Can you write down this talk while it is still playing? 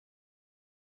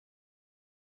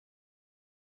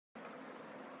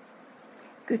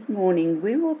Good morning.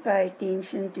 We will pay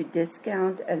attention to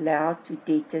discount allowed to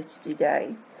debtors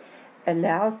today.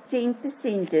 Allowed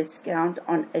 10% discount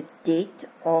on a debt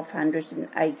of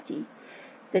 180.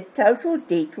 The total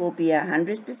debt will be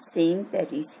 100%,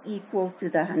 that is equal to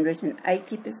the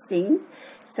 180%.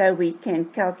 So we can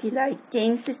calculate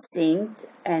 10%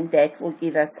 and that will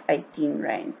give us 18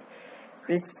 Rand.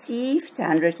 Received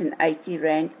 180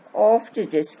 Rand after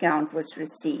discount was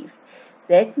received.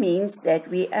 That means that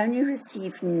we only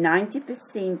received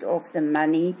 90% of the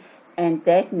money, and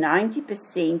that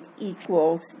 90%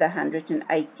 equals the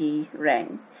 180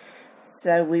 Rand.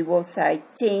 So we will say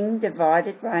 10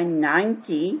 divided by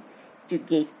 90 to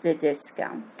get the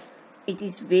discount. It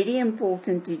is very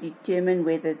important to determine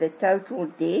whether the total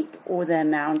debt or the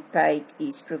amount paid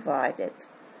is provided.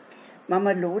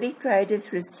 Mamelodi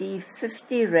Traders received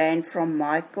 50 Rand from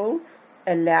Michael,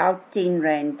 allowed 10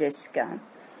 Rand discount.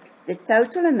 The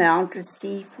total amount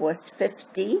received was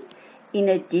 50. In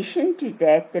addition to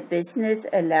that, the business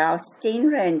allows 10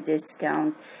 Rand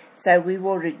discount, so we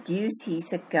will reduce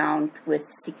his account with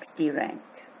 60 Rand.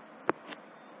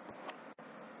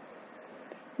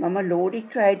 Mamelodi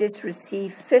Traders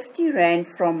received 50 Rand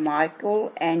from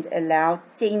Michael and allowed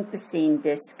 10%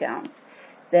 discount.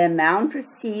 The amount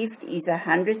received is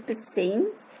 100%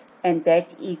 and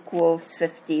that equals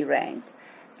 50 Rand.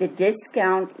 The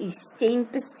discount is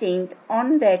 10%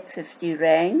 on that 50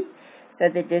 Rand, so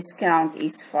the discount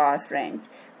is 5 Rand.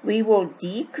 We will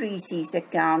decrease his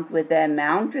account with the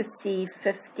amount received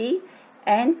 50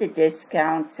 and the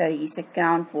discount, so his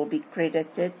account will be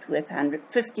credited with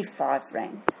 155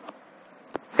 Rand.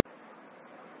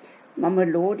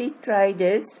 Mamelodi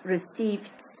Traders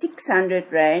received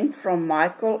 600 Rand from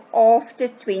Michael after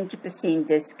 20%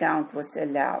 discount was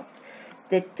allowed.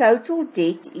 The total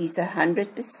debt is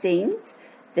 100%,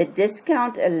 the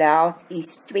discount allowed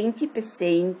is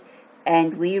 20%,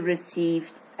 and we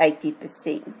received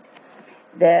 80%.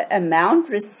 The amount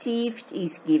received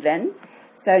is given,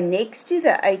 so next to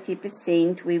the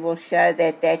 80%, we will show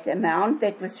that that amount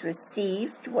that was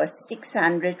received was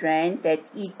 600 Rand, that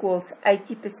equals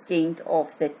 80%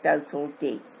 of the total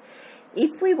debt.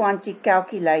 If we want to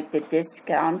calculate the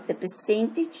discount, the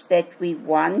percentage that we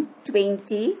want,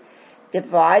 20,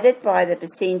 divided by the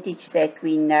percentage that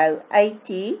we know,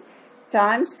 80,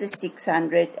 times the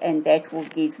 600, and that will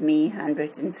give me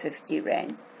 150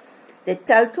 Rand. The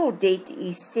total debt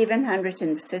is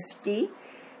 750.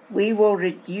 We will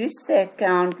reduce the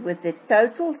account with the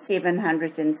total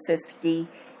 750,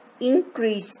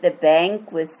 increase the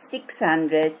bank with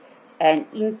 600, and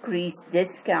increase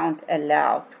discount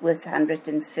allowed with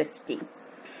 150.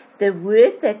 The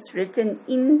word that's written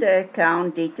in the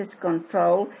account, debtors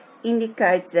control,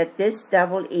 indicates that this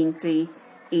double entry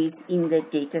is in the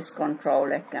debtors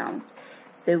control account.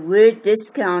 The word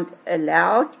discount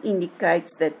allowed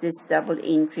indicates that this double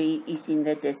entry is in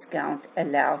the discount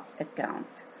allowed account.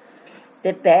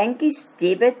 The bank is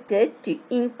debited to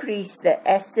increase the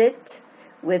asset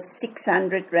with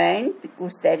 600 Rand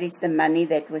because that is the money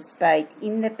that was paid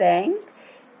in the bank.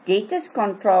 Debtors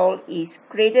control is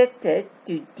credited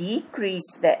to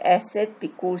decrease the asset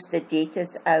because the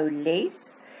debtors owe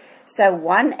less. So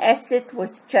one asset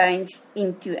was changed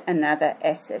into another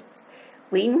asset.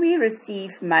 When we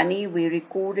receive money, we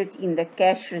record it in the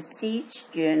cash receipts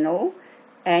journal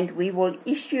and we will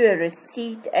issue a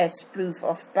receipt as proof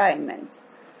of payment.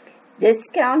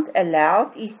 Discount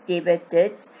allowed is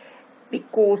debited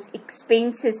because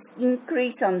expenses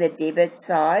increase on the debit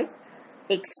side,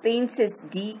 expenses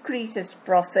decrease as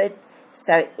profit,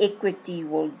 so equity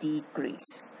will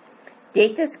decrease.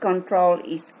 Debtors control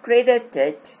is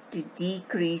credited to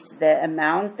decrease the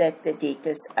amount that the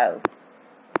debtors owe.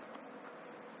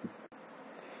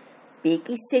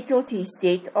 Becky settled his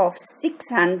debt of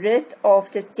 600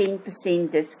 after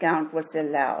 10% discount was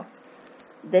allowed.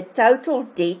 The total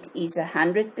debt is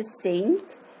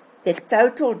 100%. The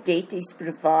total debt is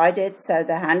provided, so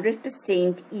the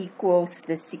 100% equals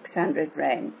the 600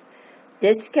 Rand.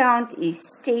 Discount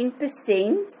is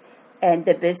 10%. And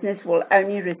the business will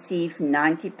only receive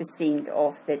 90%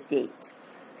 of the debt.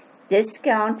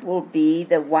 Discount will be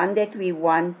the one that we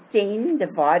want, 10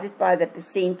 divided by the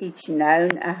percentage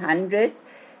known, 100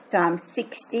 times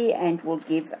 60, and will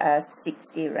give us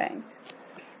 60 Rand.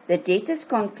 The debtors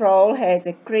control has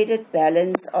a credit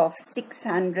balance of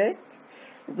 600.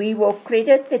 We will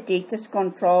credit the debtors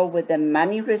control with the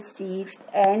money received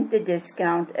and the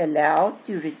discount allowed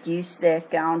to reduce the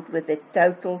account with a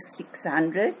total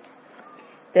 600.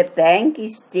 The bank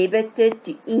is debited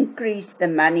to increase the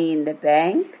money in the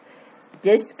bank.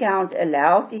 Discount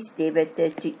allowed is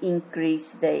debited to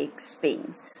increase the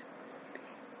expense.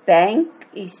 Bank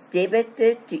is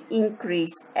debited to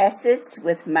increase assets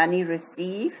with money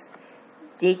received.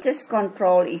 Debtors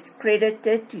control is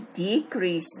credited to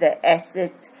decrease the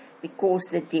asset because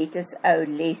the debtors owe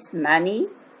less money.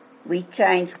 We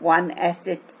change one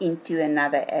asset into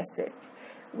another asset.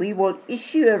 We will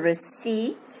issue a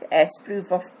receipt as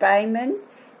proof of payment,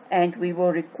 and we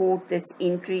will record this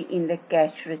entry in the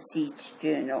cash receipts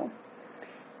journal.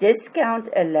 Discount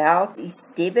allowed is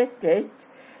debited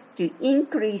to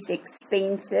increase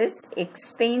expenses.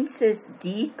 Expenses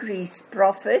decrease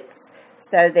profits,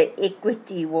 so the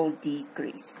equity will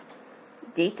decrease.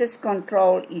 Debtors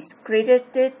control is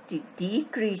credited to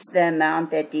decrease the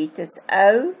amount that debtors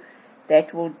owe.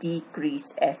 That will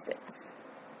decrease assets.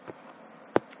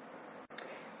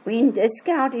 When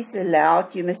discount is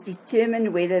allowed, you must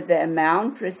determine whether the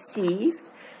amount received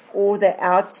or the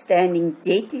outstanding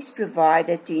debt is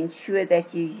provided to ensure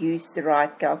that you use the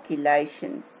right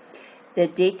calculation. The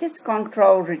debtors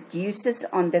control reduces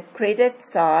on the credit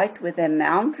side with the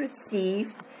amount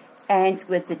received and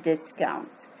with the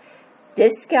discount.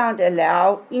 Discount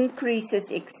allow increases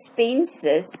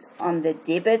expenses on the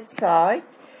debit side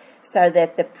so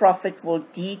that the profit will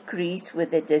decrease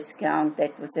with the discount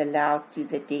that was allowed to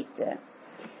the debtor.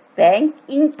 Bank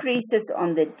increases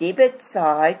on the debit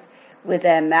side with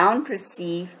the amount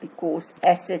received because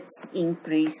assets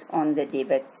increase on the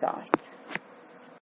debit side.